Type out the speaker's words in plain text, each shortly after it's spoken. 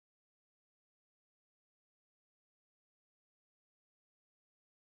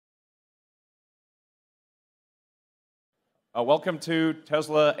Welcome to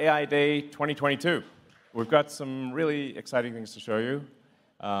Tesla AI Day 2022. We've got some really exciting things to show you.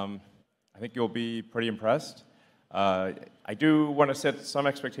 I think you'll be pretty impressed. I do want to set some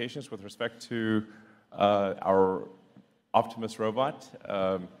expectations with respect to our Optimus robot.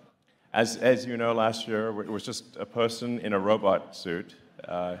 As you know, last year it was just a person in a robot suit.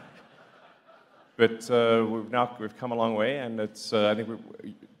 But we've come a long way, and it's I think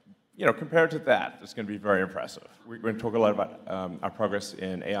compared to that, it's going to be very impressive. We're going to talk a lot about our progress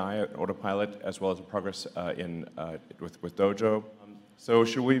in AI and Autopilot, as well as progress with Dojo. So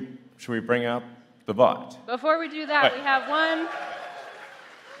should we bring out the bot? Before we do that, we have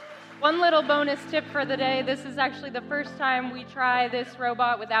one little bonus tip for the day. This is actually the first time we try this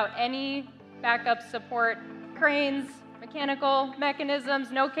robot without any backup support. Cranes, mechanical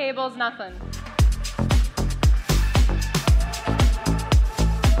mechanisms, no cables, nothing.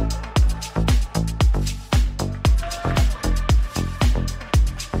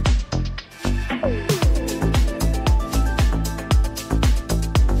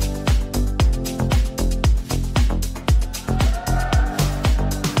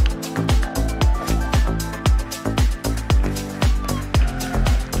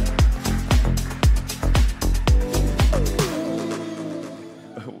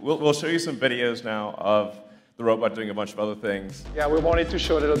 We'll show you some videos now of the robot doing a bunch of other things. Yeah, we wanted to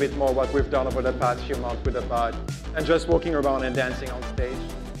show a little bit more what we've done over the past few months with the bot, and just walking around and dancing on stage.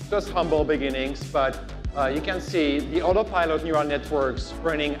 Just humble beginnings, but you can see the Autopilot neural networks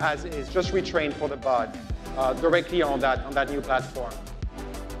running as is, just retrained for the bot directly on that new platform.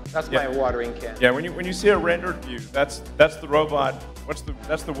 That's my watering can. Yeah, when you see a rendered view, that's the robot.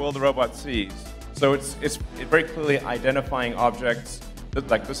 That's the world the robot sees. So it's very clearly identifying objects.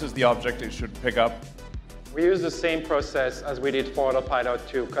 Like, this is the object it should pick up. We use the same process as we did for Autopilot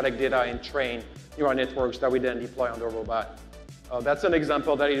to collect data and train neural networks that we then deploy on the robot. That's an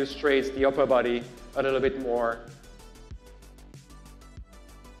example that illustrates the upper body a little bit more.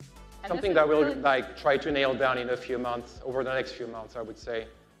 Something that we'll try to nail down in a few months, over the next few months, I would say,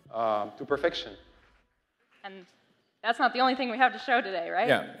 to perfection. And that's not the only thing we have to show today, right?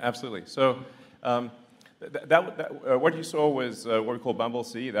 Yeah, absolutely. So. What you saw was what we call Bumble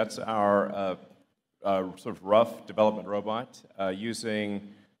C. That's our sort of rough development robot using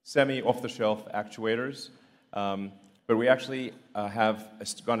semi-off-the-shelf actuators. But we actually have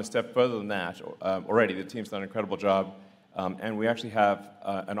gone a step further than that already. The team's done an incredible job. And we actually have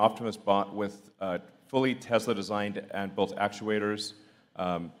an Optimus bot with fully Tesla-designed and built actuators,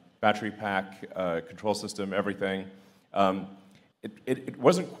 battery pack, control system, everything. It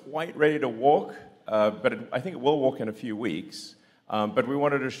wasn't quite ready to walk. But I think it will walk in a few weeks. But we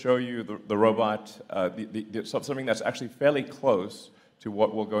wanted to show you the robot, something that's actually fairly close to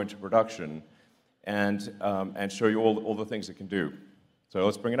what will go into production, and show you all the things it can do. So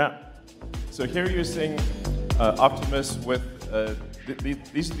let's bring it out. So here you're seeing Optimus with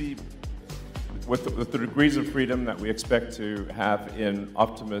with the degrees of freedom that we expect to have in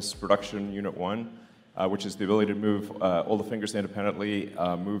Optimus Production Unit 1, which is the ability to move all the fingers independently,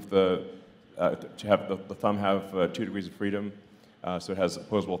 to have the thumb have 2 degrees of freedom, so it has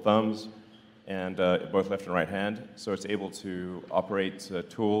opposable thumbs, and both left and right hand, so it's able to operate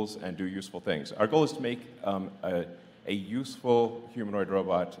tools and do useful things. Our goal is to make a useful humanoid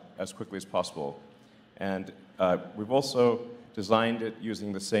robot as quickly as possible, and we've also designed it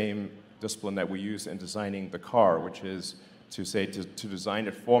using the same discipline that we use in designing the car, which is to design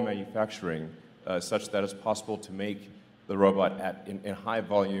it for manufacturing such that it's possible to make the robot in high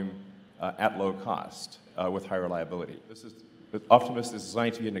volume at low cost with high reliability. Optimus is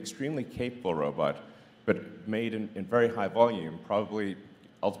designed to be an extremely capable robot, but made in very high volume, probably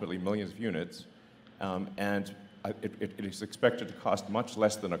ultimately millions of units, and it is expected to cost much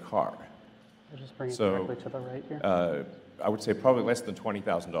less than a car. I'll just bring it directly to the right here. I would say probably less than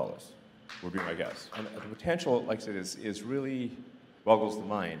 $20,000 would be my guess. And the potential, like I said, is really boggles the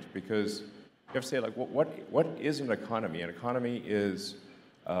mind, because you have to say, like, what is an economy? An economy is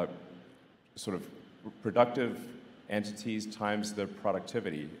sort of productive entities times their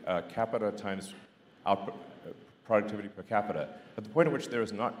productivity, capita times output, productivity per capita. At the point at which there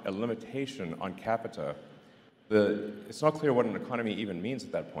is not a limitation on capita, it's not clear what an economy even means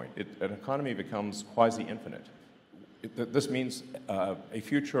at that point. An economy becomes quasi-infinite. This means a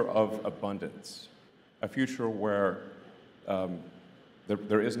future of abundance, a future where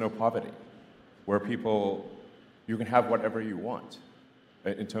there is no poverty, where you can have whatever you want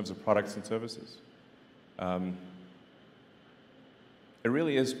in terms of products and services. It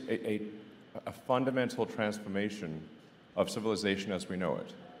really is a fundamental transformation of civilization as we know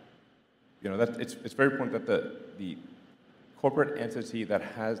it. It's very important that corporate entity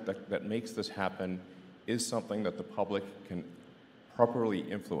that makes this happen is something that the public can properly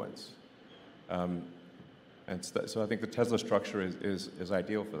influence. So I think the Tesla structure is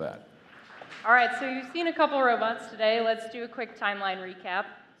ideal for that. All right, so you've seen a couple robots today. Let's do a quick timeline recap.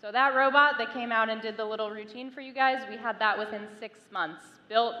 So that robot that came out and did the little routine for you guys, we had that within 6 months.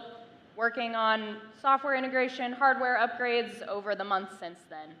 Built, working on software integration, hardware upgrades over the months since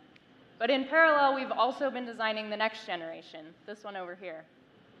then. But in parallel, we've also been designing the next generation, this one over here.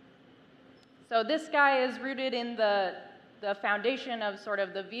 So this guy is rooted in the foundation of sort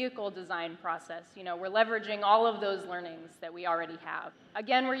of the vehicle design process. You know, we're leveraging all of those learnings that we already have.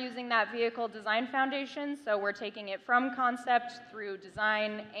 Again, we're using that vehicle design foundation, so we're taking it from concept through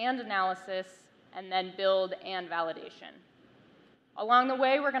design and analysis, and then build and validation. Along the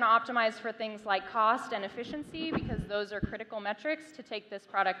way, we're going to optimize for things like cost and efficiency, because those are critical metrics to take this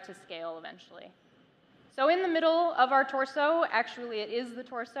product to scale eventually. So in the middle of our torso, actually it is the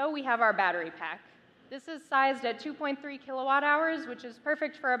torso, we have our battery pack. This is sized at 2.3 kilowatt hours, which is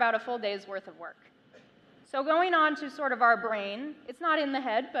perfect for about a full day's worth of work. So going on to sort of our brain, it's not in the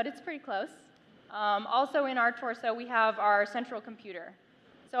head, but it's pretty close. Also in our torso, we have our central computer.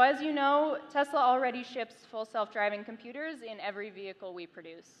 So as you know, Tesla already ships full self-driving computers in every vehicle we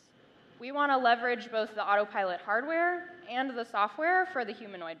produce. We want to leverage both the autopilot hardware and the software for the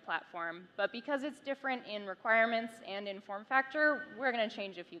humanoid platform, but because it's different in requirements and in form factor, we're going to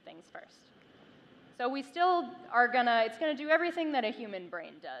change a few things first. So we still are it's going to do everything that a human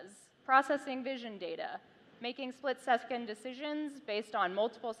brain does, processing vision data, making split-second decisions based on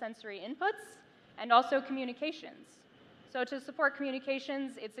multiple sensory inputs, and also communications. So to support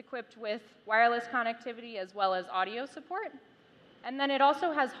communications, it's equipped with wireless connectivity as well as audio support. And then it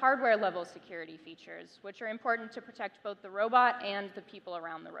also has hardware-level security features, which are important to protect both the robot and the people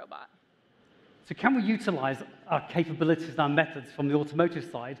around the robot. So can we utilize our capabilities and our methods from the automotive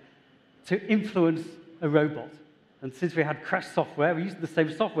side to influence a robot? And since we had crash software, we're using the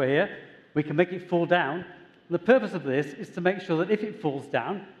same software here, we can make it fall down. And the purpose of this is to make sure that if it falls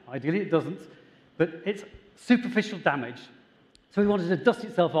down, ideally it doesn't, but it's superficial damage. So we wanted to dust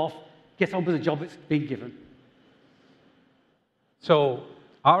itself off, get on with the job it's been given. So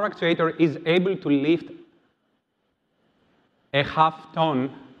our actuator is able to lift a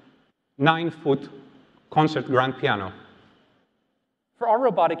half-ton, 9-foot concert grand piano. For our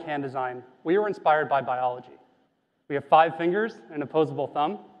robotic hand design, we were inspired by biology. We have 5 fingers and an opposable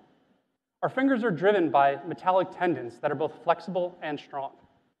thumb. Our fingers are driven by metallic tendons that are both flexible and strong.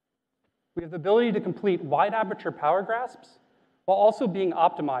 We have the ability to complete wide aperture power grasps while also being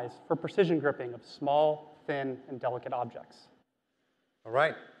optimized for precision gripping of small, thin, and delicate objects. All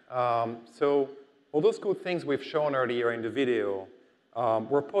right. So all those cool things we've shown earlier in the video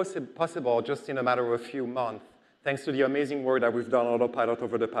were possible just in a matter of a few months, thanks to the amazing work that we've done on Autopilot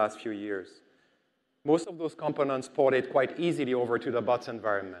over the past few years. Most of those components ported quite easily over to the bots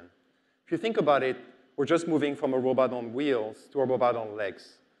environment. If you think about it, we're just moving from a robot on wheels to a robot on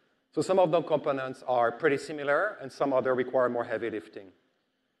legs. So some of the components are pretty similar, and some other require more heavy lifting.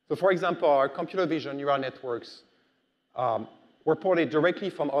 So for example, our computer vision neural networks were ported directly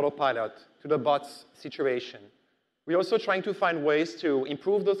from Autopilot to the bots situation. We're also trying to find ways to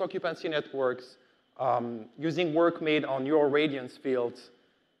improve those occupancy networks using work made on neural radiance fields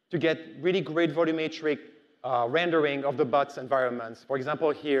to get really great volumetric rendering of the bot's environments. For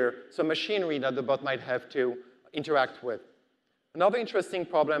example, here, some machinery that the bot might have to interact with. Another interesting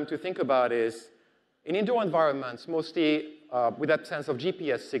problem to think about is, in indoor environments, mostly with absence of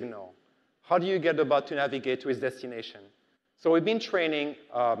GPS signal, how do you get the bot to navigate to its destination? So we've been training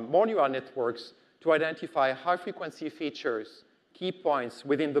more neural networks to identify high-frequency features, key points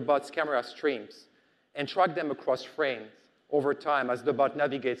within the bot's camera streams, and track them across frames over time as the bot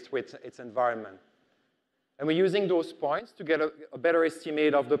navigates through its environment. And we're using those points to get a better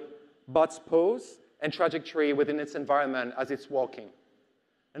estimate of the bot's pose and trajectory within its environment as it's walking.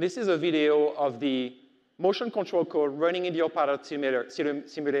 And this is a video of the motion control code running in the Autopilot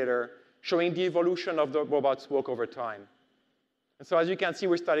simulator showing the evolution of the robot's walk over time. And so as you can see,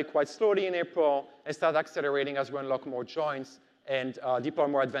 we started quite slowly in April and started accelerating as we unlock more joints and deploy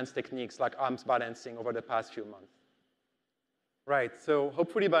more advanced techniques like arms balancing over the past few months. Right, so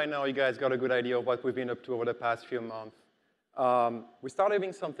hopefully by now you guys got a good idea of what we've been up to over the past few months. We started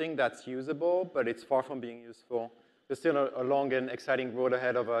having something that's usable, but it's far from being useful. There's still a long and exciting road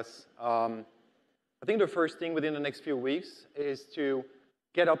ahead of us. I think the first thing within the next few weeks is to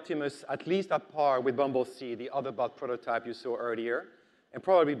get Optimus at least at par with Bumble C, the other bot prototype you saw earlier, and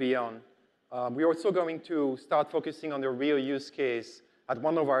probably beyond. We're also going to start focusing on the real use case at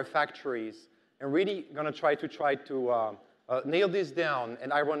one of our factories, and really going to try to nail this down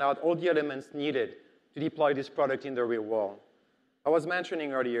and iron out all the elements needed to deploy this product in the real world. I was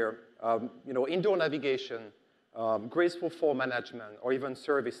mentioning earlier, indoor navigation, graceful floor management, or even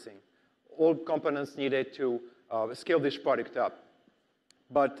servicing, all components needed to scale this product up.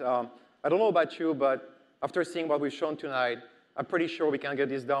 But I don't know about you, but after seeing what we've shown tonight, I'm pretty sure we can get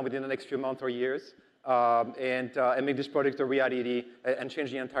this done within the next few months or years and make this product a reality and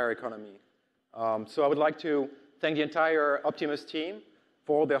change the entire economy. So I would like to thank the entire Optimus team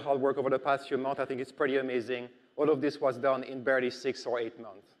for all their hard work over the past few months. I think it's pretty amazing. All of this was done in barely 6 or 8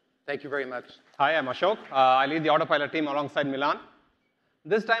 months. Thank you very much. Hi, I'm Ashok. I lead the Autopilot team alongside Milan.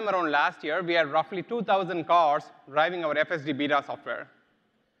 This time around last year, we had roughly 2,000 cars driving our FSD beta software.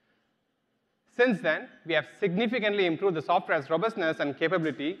 Since then, we have significantly improved the software's robustness and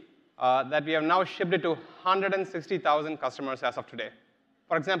capability that we have now shipped it to 160,000 customers as of today.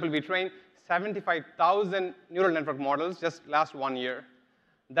 For example, we trained 75,000 neural network models just last 1 year.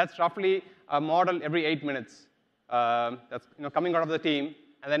 That's roughly a model every 8 minutes that's coming out of the team.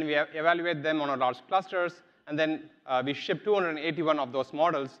 And then we evaluate them on our large clusters. And then we ship 281 of those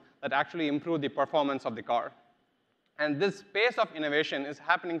models that actually improve the performance of the car. And this pace of innovation is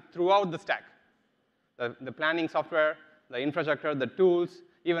happening throughout the stack. The planning software, the infrastructure, the tools,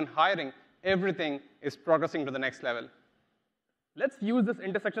 even hiring, everything is progressing to the next level. Let's use this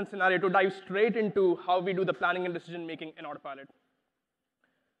intersection scenario to dive straight into how we do the planning and decision making in Autopilot.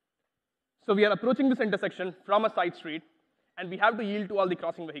 So we are approaching this intersection from a side street, and we have to yield to all the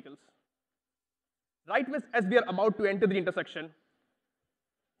crossing vehicles. Right as we are about to enter the intersection,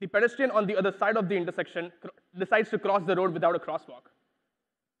 the pedestrian on the other side of the intersection decides to cross the road without a crosswalk.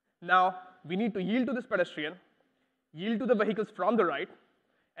 Now, we need to yield to this pedestrian, yield to the vehicles from the right,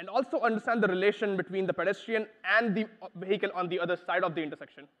 and also understand the relation between the pedestrian and the vehicle on the other side of the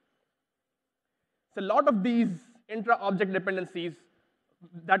intersection. So a lot of these intra-object dependencies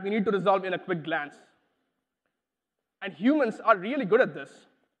that we need to resolve in a quick glance. And humans are really good at this.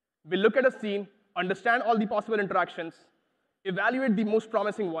 We look at a scene, understand all the possible interactions, evaluate the most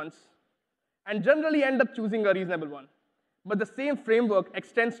promising ones, and generally end up choosing a reasonable one. But the same framework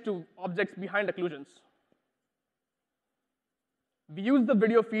extends to objects behind occlusions. We use the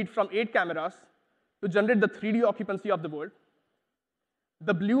video feed from 8 cameras to generate the 3D occupancy of the world.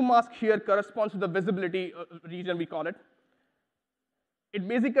 The blue mask here corresponds to the visibility region, we call it. It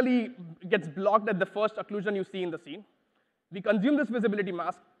basically gets blocked at the first occlusion you see in the scene. We consume this visibility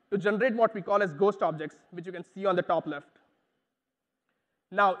mask to generate what we call as ghost objects, which you can see on the top left.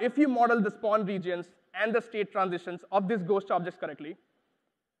 Now, if you model the spawn regions and the state transitions of these ghost objects correctly,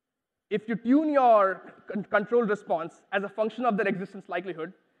 if you tune your control response as a function of their existence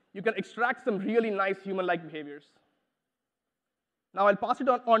likelihood, you can extract some really nice human-like behaviors. Now, I'll pass it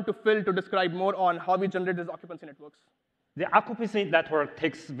on to Phil to describe more on how we generate these occupancy networks. The occupancy network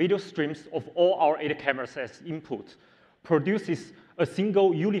takes video streams of all our 8 cameras as input, produces a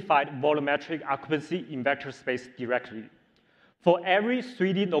single unified volumetric occupancy in vector space directly. For every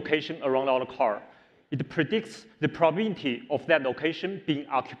 3D location around our car, it predicts the probability of that location being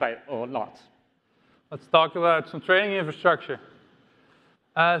occupied or not. Let's talk about some training infrastructure.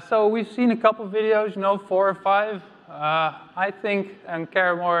 So we've seen a couple of videos, 4 or 5. I think and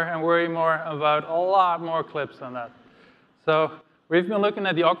care more and worry more about a lot more clips than that. So we've been looking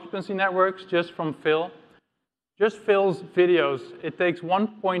at the occupancy networks just from Phil. Just Phil's videos, it takes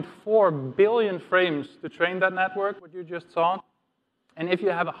 1.4 billion frames to train that network, what you just saw. And if you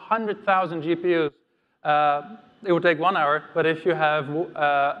have 100,000 GPUs, it would take 1 hour. But if you have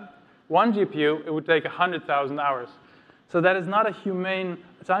 1 GPU, it would take 100,000 hours. So that is not a humane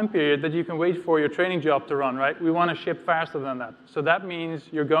time period that you can wait for your training job to run, right? We want to ship faster than that. So that means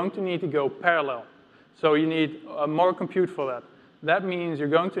you're going to need to go parallel. So you need more compute for that. That means you're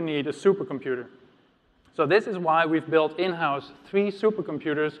going to need a supercomputer. So this is why we've built in-house 3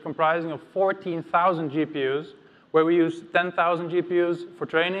 supercomputers comprising of 14,000 GPUs, where we use 10,000 GPUs for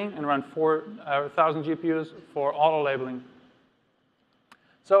training and around 4,000 GPUs for auto-labeling.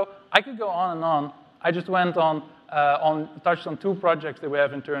 So I could go on and on. I just went touched on 2 projects that we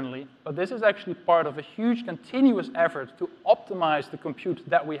have internally. But this is actually part of a huge continuous effort to optimize the compute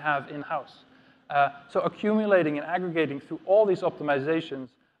that we have in-house. So accumulating and aggregating through all these optimizations,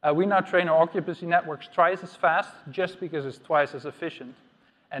 we now train our occupancy networks twice as fast just because it's twice as efficient.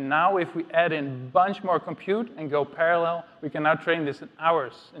 And now if we add in a bunch more compute and go parallel, we can now train this in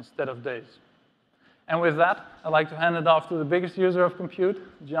hours instead of days. And with that, I'd like to hand it off to the biggest user of compute,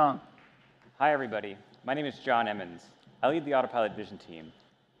 John. Hi, everybody. My name is John Emmons. I lead the Autopilot Vision team.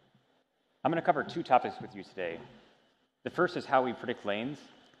 I'm going to cover 2 topics with you today. The first is how we predict lanes,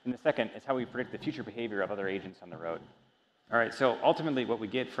 and the second is how we predict the future behavior of other agents on the road. All right, so ultimately what we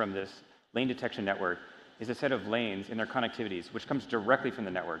get from this lane detection network is a set of lanes and their connectivities, which comes directly from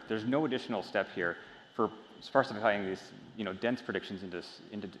the network. There's no additional step here for sparsifying these dense predictions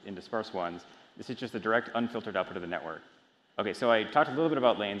into sparse ones. This is just the direct, unfiltered output of the network. OK, so I talked a little bit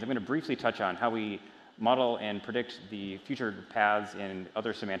about lanes. I'm going to briefly touch on how we model and predict the future paths and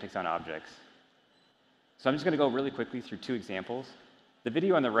other semantics on objects. So I'm just going to go really quickly through 2 examples. The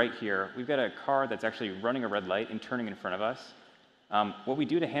video on the right here, we've got a car that's actually running a red light and turning in front of us. What we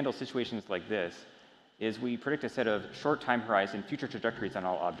do to handle situations like this is we predict a set of short time horizon future trajectories on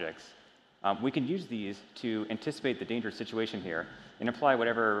all objects. We can use these to anticipate the dangerous situation here and apply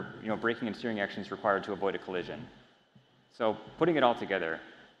whatever braking and steering actions required to avoid a collision. So putting it all together,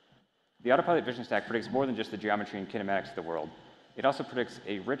 the Autopilot vision stack predicts more than just the geometry and kinematics of the world. It also predicts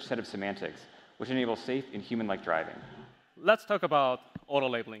a rich set of semantics, which enables safe and human-like driving. Let's talk about auto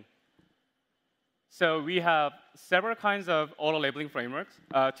labeling. So we have several kinds of auto labeling frameworks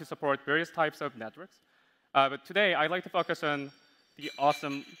to support various types of networks. But today, I'd like to focus on the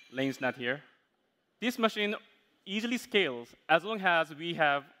awesome LanesNet here. This machine easily scales as long as we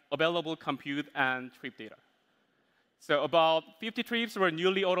have available compute and trip data. So about 50 trips were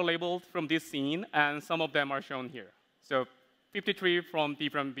newly auto-labeled from this scene, and some of them are shown here. So 50 trips from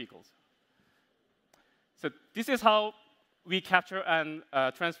different vehicles. So this is how we capture and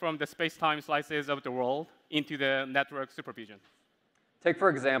transform the space-time slices of the world into the network supervision. Take, for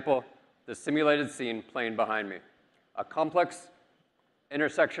example, the simulated scene playing behind me. A complex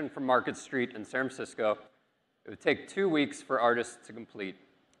intersection from Market Street in San Francisco. It would take 2 weeks for artists to complete.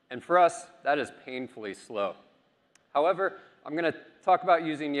 And for us, that is painfully slow. However, I'm going to talk about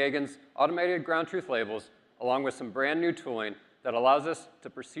using Yagen's automated ground truth labels along with some brand new tooling that allows us to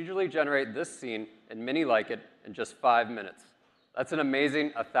procedurally generate this scene and many like it in just 5 minutes. That's an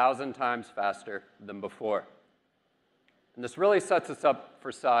amazing 1,000 times faster than before. And this really sets us up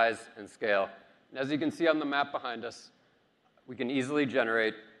for size and scale. And as you can see on the map behind us, we can easily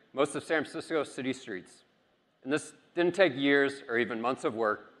generate most of San Francisco city streets. And this didn't take years or even months of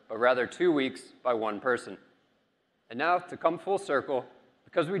work, but rather 2 weeks by one person. And now, to come full circle,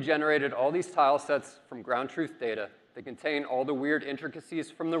 because we generated all these tile sets from ground truth data that contain all the weird intricacies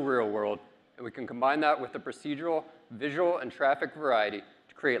from the real world, and we can combine that with the procedural, visual, and traffic variety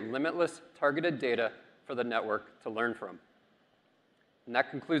to create limitless, targeted data for the network to learn from. And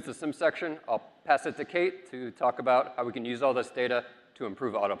that concludes the sim section. I'll pass it to Kate to talk about how we can use all this data to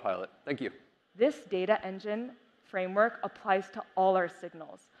improve Autopilot. Thank you. This data engine framework applies to all our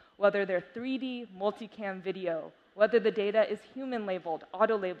signals, whether they're 3D, multicam video, whether the data is human-labeled,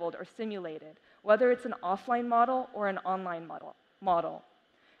 auto-labeled, or simulated, whether it's an offline model or an online model.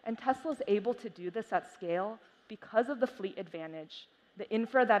 And Tesla's able to do this at scale because of the fleet advantage, the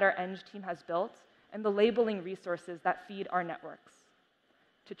infra that our Eng team has built, and the labeling resources that feed our networks.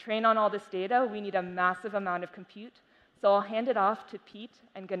 To train on all this data, we need a massive amount of compute, so I'll hand it off to Pete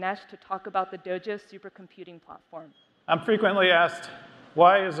and Ganesh to talk about the Dojo supercomputing platform. I'm frequently asked,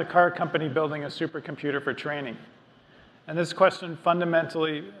 why is a car company building a supercomputer for training? And this question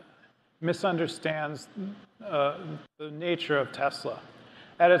fundamentally misunderstands the nature of Tesla.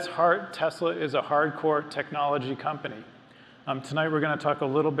 At its heart, Tesla is a hardcore technology company. Tonight, we're going to talk a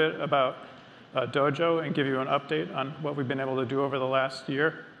little bit about Dojo and give you an update on what we've been able to do over the last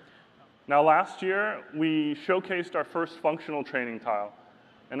year. Now, last year, we showcased our first functional training tile.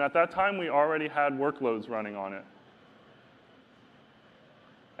 And at that time, we already had workloads running on it.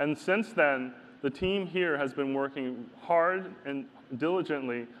 And since then, the team here has been working hard and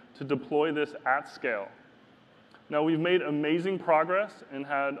diligently to deploy this at scale. Now, we've made amazing progress and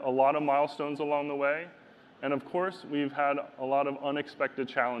had a lot of milestones along the way. And of course, we've had a lot of unexpected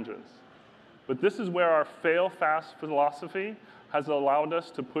challenges. But this is where our fail-fast philosophy has allowed us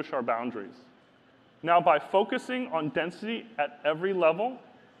to push our boundaries. Now, by focusing on density at every level,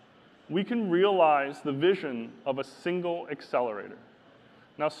 we can realize the vision of a single accelerator.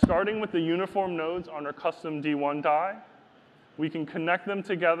 Now, starting with the uniform nodes on our custom D1 die, we can connect them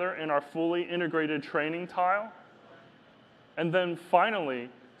together in our fully integrated training tile, and then finally,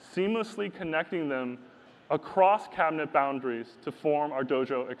 seamlessly connecting them across cabinet boundaries to form our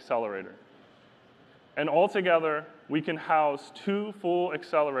Dojo accelerator. And altogether, we can house 2 full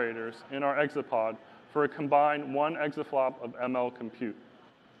accelerators in our exapod for a combined 1 exaflop of ML compute.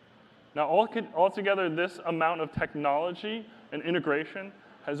 Now, altogether, this amount of technology and integration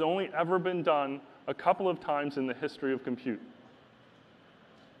has only ever been done a couple of times in the history of compute.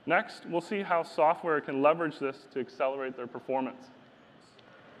 Next, we'll see how software can leverage this to accelerate their performance.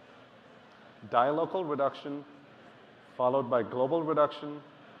 Die local reduction, followed by global reduction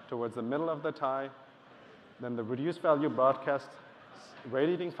towards the middle of the tie, then the reduced value broadcast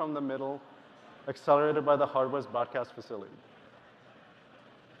radiating from the middle, accelerated by the hardware's broadcast facility.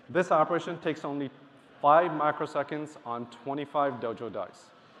 This operation takes only 5 microseconds on 25 Dojo dice.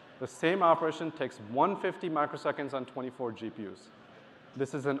 The same operation takes 150 microseconds on 24 GPUs.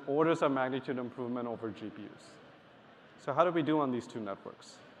 This is an orders of magnitude improvement over GPUs. So how do we do on these two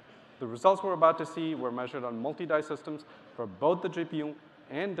networks? The results we're about to see were measured on multi-die systems for both the GPU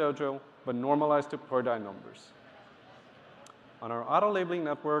and Dojo, but normalized to per-die numbers. On our auto-labeling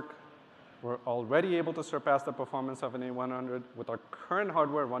network, we're already able to surpass the performance of an A100 with our current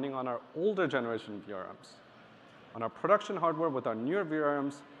hardware running on our older generation VRMs. On our production hardware with our newer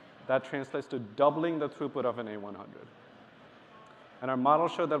VRMs, that translates to doubling the throughput of an A100. And our model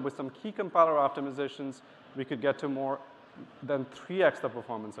showed that with some key compiler optimizations, we could get to more than 3x the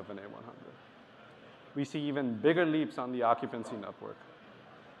performance of an A100. We see even bigger leaps on the occupancy network.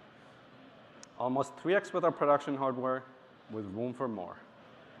 Almost 3x with our production hardware, with room for more.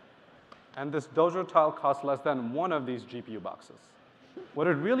 And this Dojo tile costs less than one of these GPU boxes. What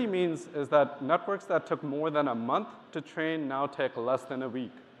it really means is that networks that took more than a month to train now take less than a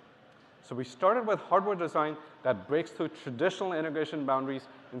week. So we started with hardware design that breaks through traditional integration boundaries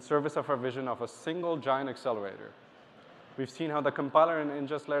in service of our vision of a single giant accelerator. We've seen how the compiler and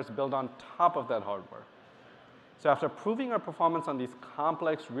ingest layers build on top of that hardware. So after proving our performance on these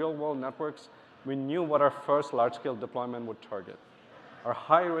complex real-world networks, we knew what our first large-scale deployment would target, our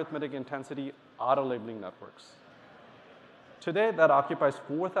high arithmetic intensity auto-labeling networks. Today, that occupies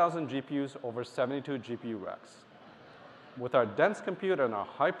 4,000 GPUs over 72 GPU racks. With our dense compute and our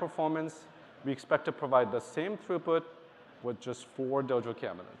high performance, we expect to provide the same throughput with just 4 Dojo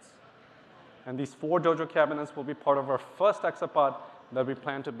cabinets. And these 4 Dojo cabinets will be part of our first exapod that we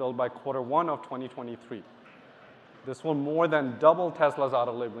plan to build by Q1 of 2023. This will more than double Tesla's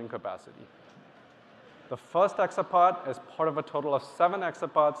auto-labeling capacity. The first exapod is part of a total of 7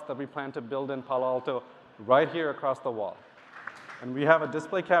 exapods that we plan to build in Palo Alto right here across the wall. And we have a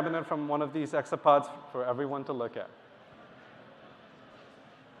display cabinet from one of these exapods for everyone to look at.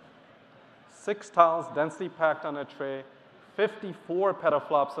 6 tiles densely packed on a tray, 54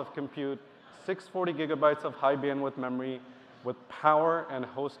 petaflops of compute, 640 gigabytes of high bandwidth memory with power and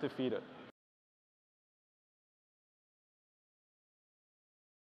host to feed it.